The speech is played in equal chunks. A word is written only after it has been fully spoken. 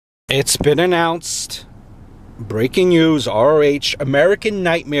It's been announced. Breaking news, ROH American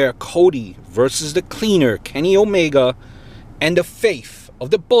Nightmare Cody versus the Cleaner Kenny Omega and the Faith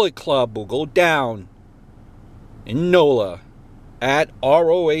of the Bullet Club will go down in NOLA at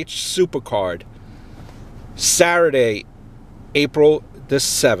ROH Supercard Saturday, April the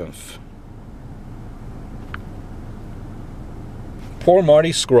 7th. Poor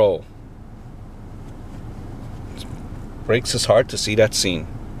Marty Scurll. Breaks his heart to see that scene.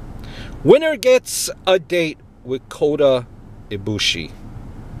 Winner gets a date with Kota Ibushi.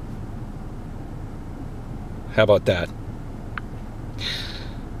 How about that?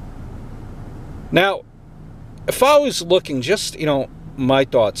 Now, if I was looking, just, my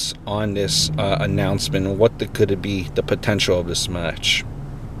thoughts on this announcement and what could be the potential of this match.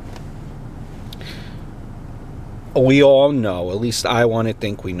 We all know, at least I want to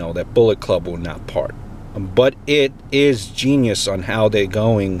think we know, that Bullet Club will not part. But it is genius on how they're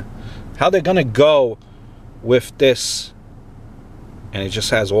going to go with this, and it just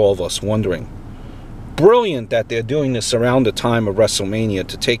has all of us wondering. Brilliant that they're doing this around the time of WrestleMania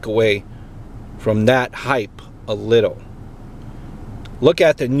to take away from that hype a little. Look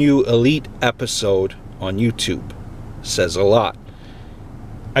at the new Elite episode on YouTube. Says a lot.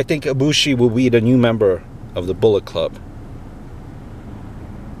 I think Ibushi will be the new member of the Bullet Club,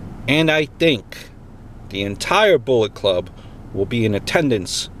 and I think the entire Bullet Club will be in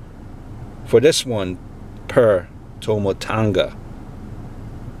attendance for this one per Tomotanga.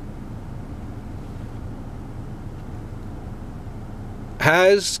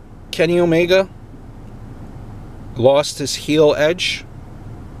 Has Kenny Omega lost his heel edge?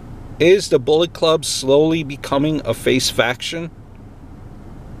 Is the Bullet Club slowly becoming a face faction?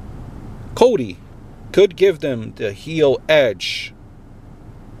 Cody could give them the heel edge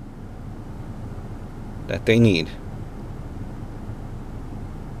that they need.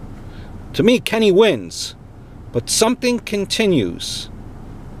 To me, Kenny wins, but something continues.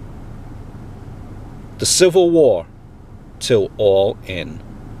 The Civil War till All In.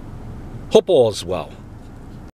 Hope all is well.